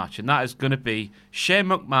first match, and that is going to be Shane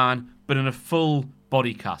McMahon, but in a full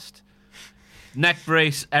body cast. Neck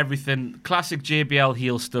brace, everything. Classic JBL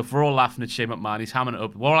heel stuff. We're all laughing at Shane McMahon. He's hamming it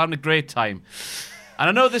up. We're all having a great time. And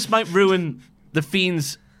I know this might ruin The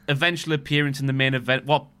Fiend's eventual appearance in the main event,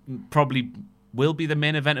 what probably will be the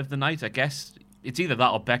main event of the night, I guess. It's either that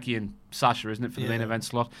or Becky and Sasha, isn't it, for the main event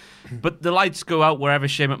slot? But the lights go out wherever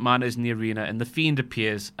Shane McMahon is in the arena, and The Fiend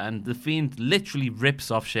appears, and The Fiend literally rips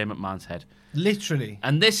off Shane McMahon's head. Literally.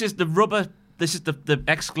 And this is the rubber, this is the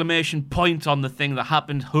exclamation point on the thing that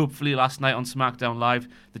happened, hopefully, last night on SmackDown Live,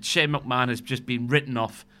 that Shane McMahon has just been written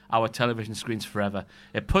off our television screens forever.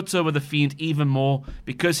 It puts over The Fiend even more,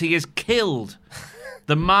 because he has killed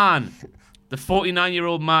the man... The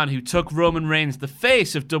 49-year-old man who took Roman Reigns, the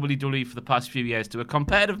face of WWE for the past few years, to a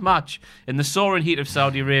competitive match in the soaring heat of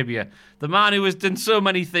Saudi Arabia. The man who has done so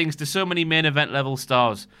many things to so many main event level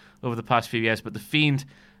stars over the past few years. But The Fiend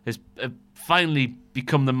has finally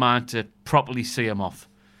become the man to properly see him off.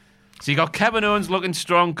 So you got Kevin Owens looking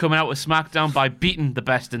strong coming out with SmackDown by beating the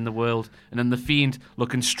best in the world, and then The Fiend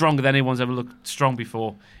looking stronger than anyone's ever looked strong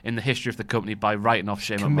before in the history of the company by writing off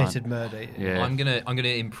Shane Committed McMahon. murder. Yeah. I'm gonna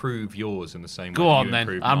improve yours in the same way. Go on you then.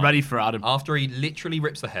 improved I'm mine. ready for Adam. After he literally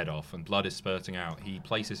rips the head off and blood is spurting out, he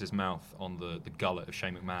places his mouth on the gullet of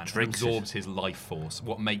Shane McMahon and Drinks absorbs his life force,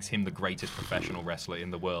 what makes him the greatest professional wrestler in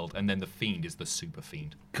the world. And then the Fiend is the super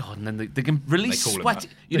Fiend. God, and then they can release They call him sweat. that.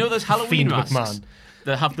 You know those Halloween Fiend masks McMahon.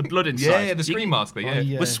 that have the blood inside? Yeah, the scream mask. Yeah.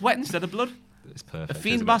 yeah. With sweat instead of blood. It's perfect. A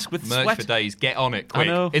Fiend isn't it? mask with merch sweat. for days. Get on it, I quick.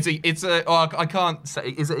 know. It's a. Oh, I can't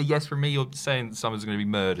say. Is it a yes from me? You're saying that someone's going to be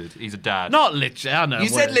murdered. He's a dad. Not literally. I know. You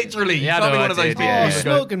said literally. Yeah, You I can't know, be one I of those did, people. yeah, Oh, yeah.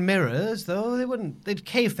 smoke and mirrors, though. They'd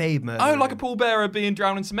kayfabe murder. Oh, like a pallbearer being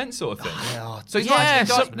drowned in cement sort of thing. yeah. So he's Yeah, not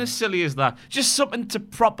actually something as silly as that. Just something to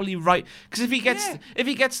properly write. Because if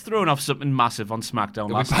he gets thrown off something massive on SmackDown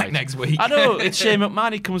He'll last be back night, next week. I know it's Shane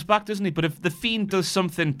McMahon. He comes back, doesn't he? But if the Fiend does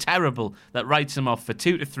something terrible that writes him off for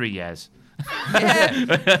 2 to 3 years.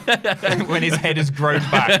 when his head has grown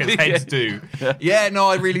back, as heads do. Yeah, no,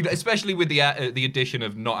 I really, especially with the addition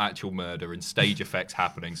of not actual murder and stage effects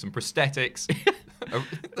happening, some prosthetics.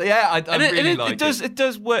 Yeah, I really like it. It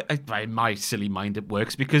does work. By my silly mind, it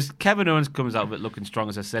works because Kevin Owens comes out of it looking strong,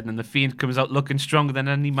 as I said, and the Fiend comes out looking stronger than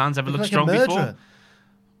any man's ever looked like strong a murderer. before.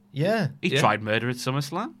 Yeah. He tried murder at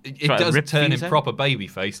SummerSlam. It Tried to does rip turn him Fiend's head. proper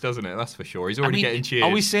babyface, doesn't it? That's for sure. He's I already mean, getting cheers. Are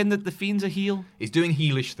we saying that the Fiend's a heel? He's doing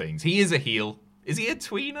heelish things. He is a heel. Is he a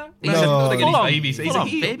tweener? No. I think Full on- he's full a on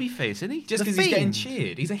heel. babyface, isn't he? Just The because he's getting Fiend.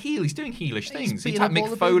 cheered. He's a heel. He's doing heelish things. He beating tapped up all Mick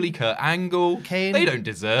the Foley, people. Kurt Angle. Kane. They don't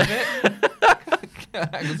deserve it.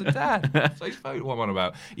 Kurt Angle's a dad. So he's Foley. What am I on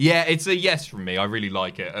about? Yeah, it's a yes from me. I really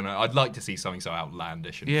like it. And I'd like to see something so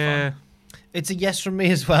outlandish and Yeah. fun. It's a yes from me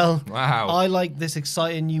as well. Wow. I like this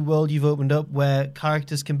exciting new world you've opened up where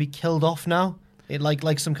characters can be killed off now. It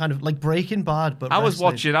like some kind of like Breaking Bad, but I was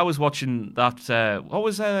wrestling. watching that. What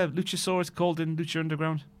was Luchasaurus called in Lucha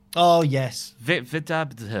Underground? Oh yes.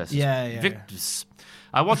 Vitab. Yeah. Victus.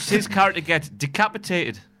 I watched his character get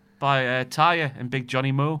decapitated by Taya and Big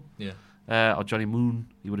Johnny Mo. Yeah. Or Johnny Moon.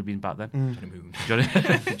 He would have been back then. Johnny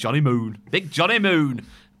Moon. Johnny Moon. Big Johnny Moon.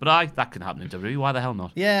 But that can happen in WWE. Why the hell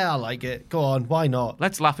not? Yeah, I like it. Go on, why not?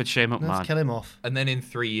 Let's laugh at Shane McMahon. Let's kill him off. And then in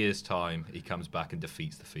 3 years' time, he comes back and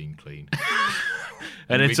defeats the Fiend clean.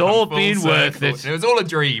 And We it's come all full been worth circle. it. It was all a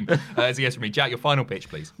dream. It's a yes from me. Jack, your final pitch,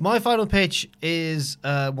 please. My final pitch is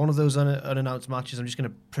one of those unannounced matches. I'm just going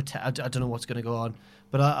to pretend. I don't know what's going to go on.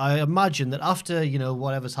 But I imagine that after,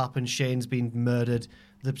 whatever's happened, Shane's been murdered,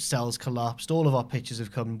 the cells collapsed, all of our pitches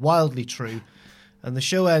have come wildly true. And the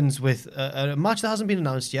show ends with a match that hasn't been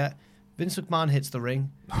announced yet. Vince McMahon hits the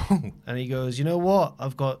ring. And he goes, you know what?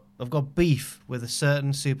 I've got beef with a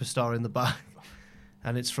certain superstar in the back.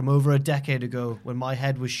 And it's from over a decade ago when my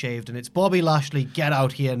head was shaved. And it's Bobby Lashley. Get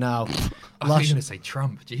out here now. I was going to say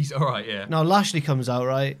Trump. Jeez, all right, yeah. Now Lashley comes out,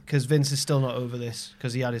 right? Because Vince is still not over this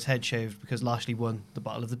because he had his head shaved because Lashley won the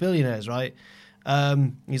Battle of the Billionaires, right?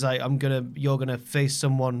 He's like, you're gonna face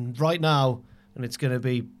someone right now, and it's gonna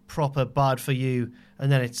be proper bad for you.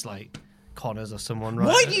 And then it's like Connors or someone, right?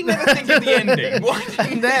 Why do you never think of the ending? Why do you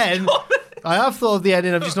And then I have thought of the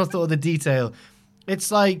ending. I've just not thought of the detail.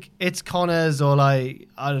 It's like it's Connors or like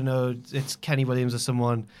I don't know. It's Kenny Williams or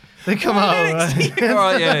someone. They come out, right? All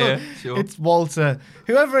right, yeah, sure. It's Walter,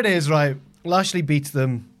 whoever it is, right? Lashley beats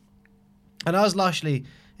them, and as Lashley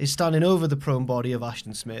is standing over the prone body of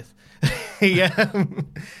Ashton Smith,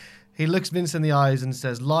 he looks Vince in the eyes and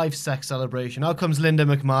says, "Live sex celebration." Out comes Linda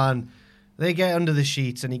McMahon. They get under the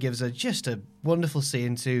sheets, and he gives her just a wonderful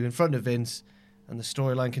scene too in front of Vince, and the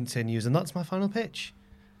storyline continues. And that's my final pitch.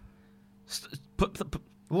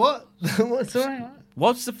 What? What's sorry?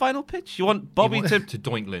 What's the final pitch? You want Bobby to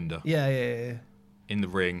doink Linda Yeah. in the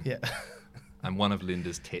ring. Yeah. And one of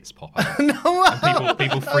Linda's tits pop out. No, and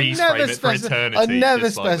people freeze frame it for eternity. I never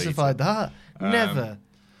just like specified Lita. that. Never.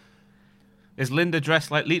 Is Linda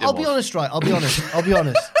dressed like Lita? I'll be honest, right? I'll be honest.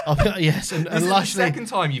 Yes, and This is Lashley. the second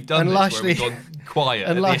time you've done and this Lashley, where we've gone quiet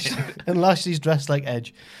and, at Lashley, the end. and Lashley's dressed like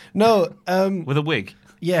Edge. No, with a wig.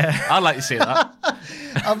 Yeah. I'd like to see that.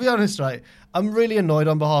 I'll be honest, right? I'm really annoyed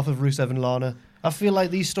on behalf of Rusev and Lana. I feel like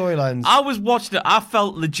these storylines. I was watching it. I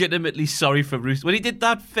felt legitimately sorry for Rusev when he did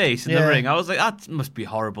that face in the Yeah. ring. I was like, that must be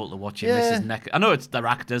horrible to watch him miss Yeah. his neck. I know it's their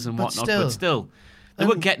actors and But whatnot, still. but still. They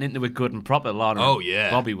were getting into it good and proper, Lana. Oh, and yeah.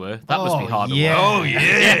 Bobby were. That must be Oh, hard yeah. to watch. Oh,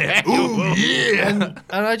 yeah. Ooh, yeah.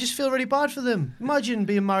 And I just feel really bad for them. Imagine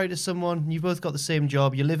being married to someone, you've both got the same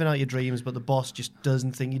job, you're living out your dreams, but the boss just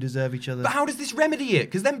doesn't think you deserve each other. But how does this remedy it?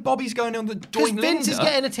 Because then Bobby's going on the Because doink Vince is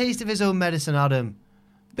Linda. getting a taste of his own medicine, Adam.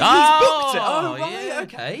 booked it. Oh, right,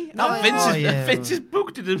 okay. No, Vince has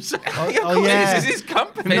booked it himself. This is his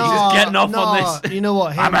company. Vince is getting off on this. You know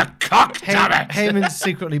what? I'm a cock, damn it. Heyman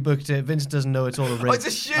secretly booked it. Vince doesn't know it's all a rib. Oh, it's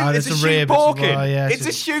a shoot. It's a shoot porking. It's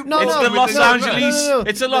a shoot. It's the Los Angeles.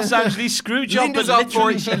 It's a Los Angeles screw job. Linda's up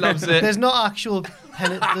for it. She loves it. There's not actual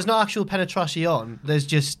penetration. There's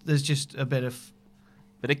just a bit of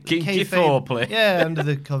kinky foreplay. Yeah, under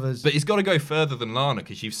the covers. But it's got to go further than Lana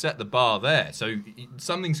because you've set the bar there. So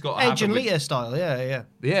something's got to happen. Edge and Lita style, yeah.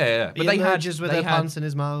 Yeah. But they emerges with their pants in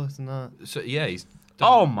his mouth and that. So yeah, he's.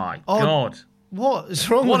 Oh my God! What is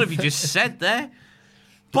wrong? What with have you just said there?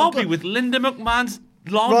 Bobby with Linda McMahon's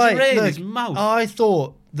lingerie in his mouth. I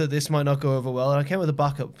thought that this might not go over well, and I came with a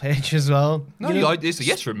backup page as well. No, it's a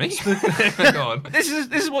yes from me. Go on. This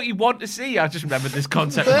is what you want to see. I just remembered this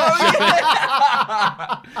concept. I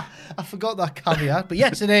forgot that caveat, but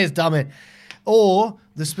yes, it is. Damn it! Or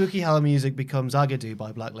the Spooky Hell music becomes Agadoo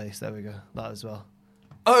by Black Lace. There we go. That as well.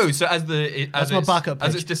 Oh, so that's my backup pitch.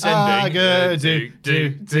 As it's descending.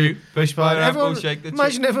 Do push pineapple, shake the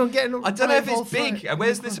imagine everyone getting. I don't know if it's big.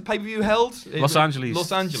 Where's this pay-per-view held? Los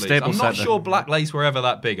Angeles. I'm not sure Black Lace were ever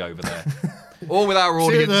that big over there. Or with our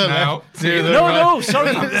audience now. No,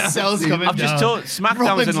 sorry. Cells coming I've just told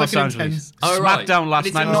SmackDown's in Los Angeles. Oh, right. SmackDown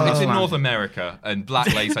last night. It's in North America, and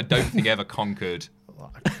Black Lace I don't think ever conquered.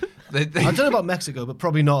 I don't know about Mexico, but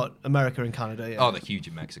probably not America and Canada. Yeah. Oh, they're huge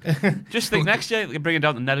in Mexico. Just think next year you're bringing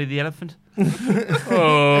down the Nelly the Elephant.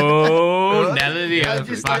 Oh, Nelly the Elephant.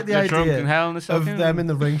 I just like the idea of them in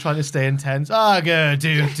the ring trying to stay intense. Do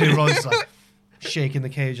Ron's like shaking the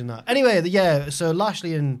cage and that. Anyway, so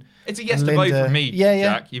Lashley and it's a yes and to vote Linda, from me,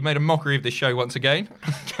 Jack. You've made a mockery of this show once again.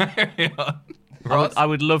 Carry on. I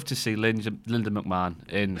would love to see Linda McMahon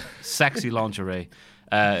in sexy lingerie.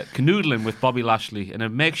 Canoodling with Bobby Lashley in a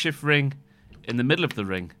makeshift ring in the middle of the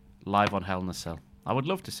ring, live on Hell in a Cell. I would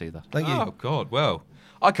love to see that. Thank you. Oh, God. Well,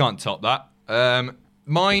 I can't top that.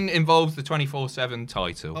 Mine involves the 24/7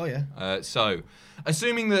 title. Oh, yeah. So,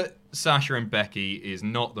 assuming that Sasha and Becky is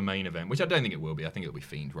not the main event, which I don't think it will be. I think it'll be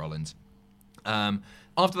Fiend Rollins.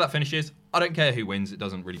 After that finishes, I don't care who wins. It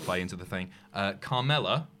doesn't really play into the thing.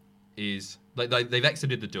 Carmella is... They've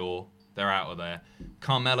exited the door. They're out of there.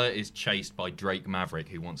 Carmella is chased by Drake Maverick,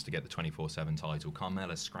 who wants to get the 24/7 title.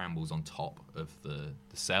 Carmella scrambles on top of the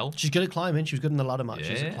cell. She's good at climbing. She was good in the ladder match.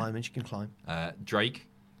 She's at climbing. She can climb. Drake,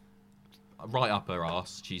 right up her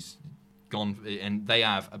ass. She's gone, and they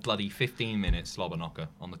have a bloody 15-minute slobber knocker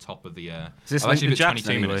on the top of the. Is this linked to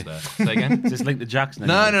Jackson anyway? There. Say again. Is this linked to Jackson?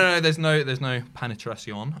 No. There's no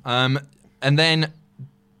penetration. And then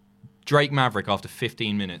Drake Maverick, after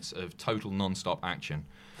 15 minutes of total non-stop action,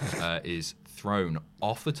 is thrown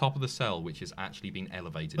off the top of the cell, which has actually been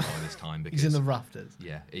elevated by this time. Because, he's in the rafters.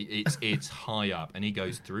 Yeah, it's high up, and he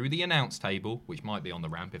goes through the announce table, which might be on the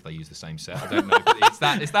ramp if they use the same set. I don't know, but it's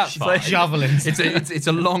that far. Like javelins. It's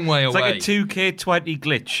a long way away. It's like a 2K20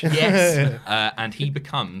 glitch. Yes, and he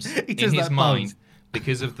becomes in his mind.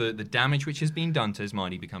 Because of the damage which has been done to his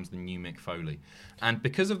mind, he becomes the new Mick Foley. And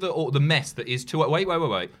because of the mess that is...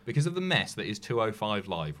 Wait. Because of the mess that is 205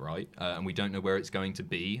 Live, right? And we don't know where it's going to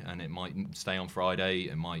be, and it might stay on Friday,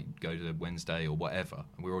 it might go to Wednesday or whatever.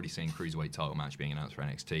 And we're already seeing Cruiserweight title match being announced for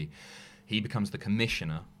NXT. He becomes the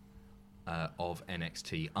commissioner of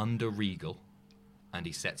NXT under Regal, and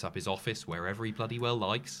he sets up his office wherever he bloody well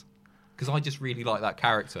likes. Because I just really like that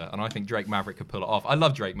character, and I think Drake Maverick could pull it off. I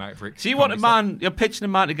love Drake Maverick. So you want a man, you're pitching a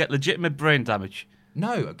man to get legitimate brain damage?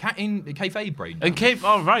 No, in kayfabe brain damage.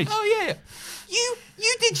 Oh, right. Oh, yeah.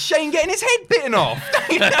 You did Shane getting his head bitten off.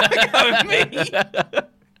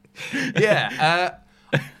 Yeah.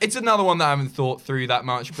 It's another one that I haven't thought through that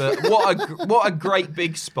much, but what a great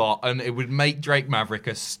big spot, and it would make Drake Maverick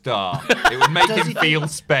a star. It would make him feel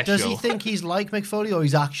special. Does he think he's like Mick Foley, or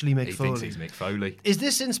he's actually Mick Foley? He thinks he's Mick Foley. Is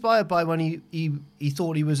this inspired by when he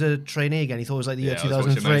thought he was a trainee again? He thought it was like the year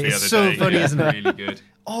 2003. It's so funny, isn't it? Really good.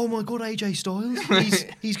 Oh my God, AJ Styles!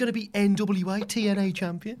 He's going to be NWA TNA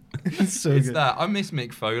champion. It's so good. That I miss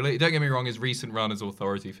Mick Foley. Don't get me wrong; his recent run as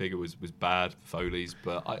authority figure was bad for Foley's,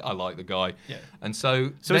 but I like the guy. Yeah. And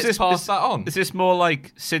so let's pass that on. Is this more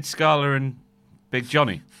like Sid Scala and Big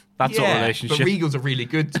Johnny? That sort of relationship. But Regal's a really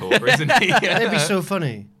good talker, isn't he? They'd be so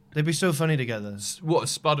funny. They'd be so funny together. What,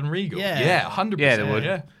 Spud and Regal? Yeah, 100%. Yeah, they would.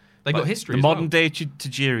 Yeah. They got history. The modern day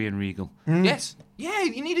Tajiri and Regal. Yes. Yeah,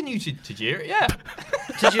 you need a new Tajiri. Yeah.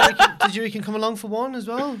 Tajiri can come along for one as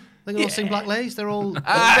well. They can all sing Black Lace. They're all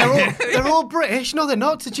British. No, they're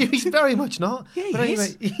not. Tajiri's very much not. Yeah, but he anyway,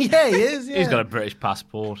 is. Yeah, he is. Yeah. He's got a British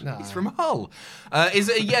passport. No. He's from Hull. Is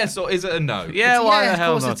it a yes or is it a no? Yeah, It's a why yeah, the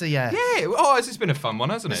hell of course not? it's a yeah. Yeah. Oh, this has been a fun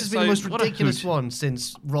one, hasn't it? This has been the most what a ridiculous hoot. one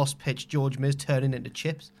since Ross pitched George Miz turning into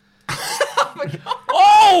chips.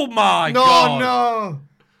 Oh my God! No.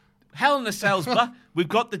 Hell in a Cell's back. We've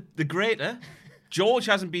got the greater. George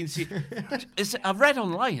hasn't been seen. I've read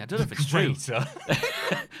online. I don't know if it's true.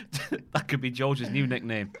 That could be George's new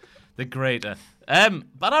nickname, the Greater.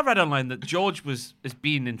 But I read online that George has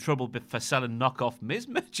been in trouble for selling knockoff Miz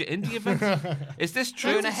merch at indie events. Is this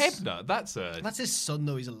true? Doing a Hebner. That's his son,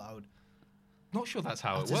 though. He's allowed. Not sure that's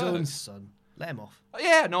how That's it his works. own son. Let him off.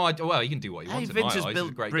 Yeah, no, well, he can do what he Hey, wants. in Vince my has eyes. He's a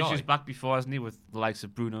built great bridges guy. back before, hasn't he, with the likes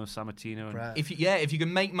of Bruno Sammartino. And... If you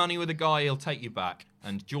can make money with a guy, he'll take you back.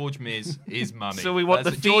 And George Miz is money. So we want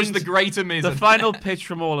That's the George Fiend- the Greater Miz. The final pitch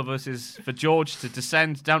from all of us is for George to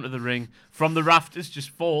descend down to the ring from the rafters, just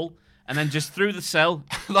fall, and then just through the cell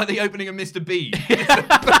like the opening of Mr. B.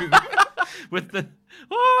 with the.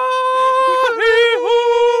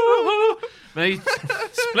 Then he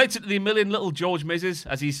splits into the million little George Mizes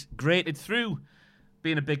as he's grated through,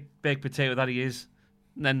 being a big potato that he is.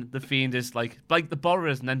 And then the Fiend is like the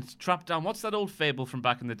Borrowers, and then trapped down. What's that old fable from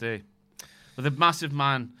back in the day? With a massive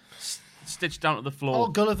man stitched down to the floor. Oh,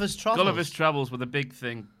 Gulliver's Travels. Gulliver's Travels with a big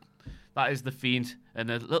thing. That is the Fiend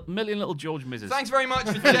and a million little George Mizes. Thanks very much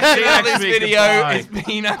for See checking you out next this week. video. Goodbye. It's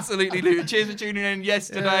been absolutely loot. Cheers for tuning in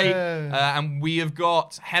yesterday. And we have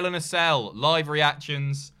got Hell in a Cell live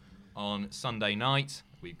reactions on Sunday night.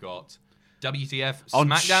 We've got WTF On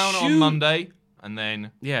SmackDown on Monday. And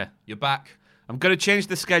then you're back. I'm going to change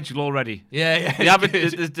the schedule already. Yeah.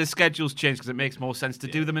 The schedule's changed because it makes more sense to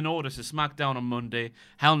do them in order. So SmackDown on Monday,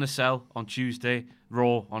 Hell in a Cell on Tuesday,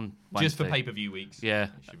 Raw on Wednesday. Just for pay-per-view weeks. Yeah. It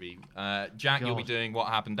should be. Jack, you'll be doing What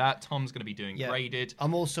Happened At. Tom's going to be doing Graded.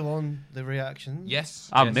 I'm also on the reactions. Yes.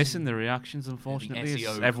 I'm missing the reactions, unfortunately. The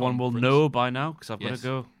SEO Everyone will conference. know by now because I've got Yes. to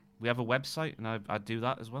go. We have a website, and I do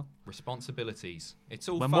that as well. Responsibilities. It's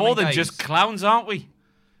all We're fun more and than games. just clowns, aren't we?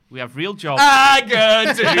 We have real jobs.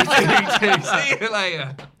 Good. See you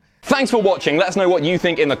later. Thanks for watching. Let us know what you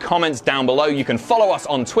think in the comments down below. You can follow us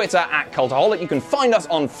on Twitter at Cultaholic. You can find us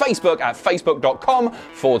on Facebook at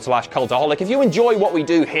facebook.com/Cultaholic. If you enjoy what we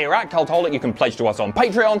do here at Cultaholic, you can pledge to us on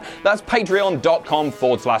Patreon. That's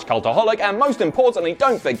patreon.com/Cultaholic. And most importantly,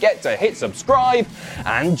 don't forget to hit subscribe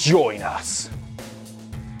and join us.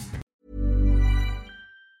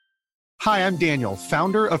 Hi, I'm Daniel,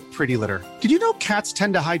 founder of Pretty Litter. Did you know cats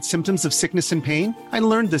tend to hide symptoms of sickness and pain? I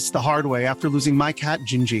learned this the hard way after losing my cat,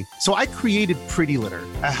 Gingy. So I created Pretty Litter,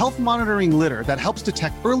 a health monitoring litter that helps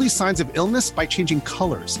detect early signs of illness by changing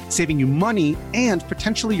colors, saving you money and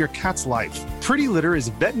potentially your cat's life. Pretty Litter is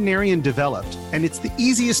veterinarian developed, and it's the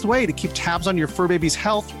easiest way to keep tabs on your fur baby's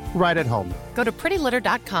health right at home. Go to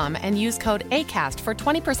prettylitter.com and use code ACAST for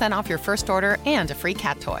 20% off your first order and a free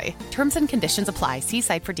cat toy. Terms and conditions apply. See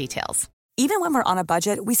site for details. Even when we're on a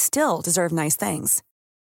budget, we still deserve nice things.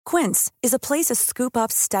 Quince is a place to scoop up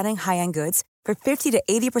stunning high-end goods for 50 to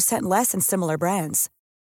 80% less than similar brands.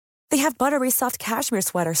 They have buttery soft cashmere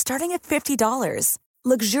sweaters starting at $50,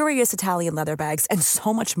 luxurious Italian leather bags, and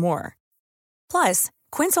so much more. Plus,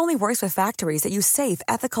 Quince only works with factories that use safe,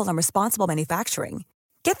 ethical, and responsible manufacturing.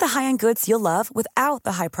 Get the high-end goods you'll love without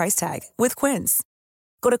the high price tag with Quince.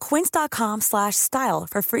 Go to quince.com/style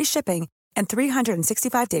for free shipping and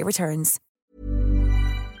 365-day returns.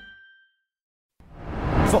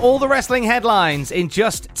 For all the wrestling headlines in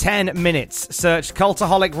just 10 minutes, search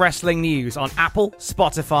Cultaholic Wrestling News on Apple,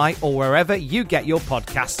 Spotify, or wherever you get your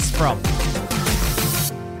podcasts from.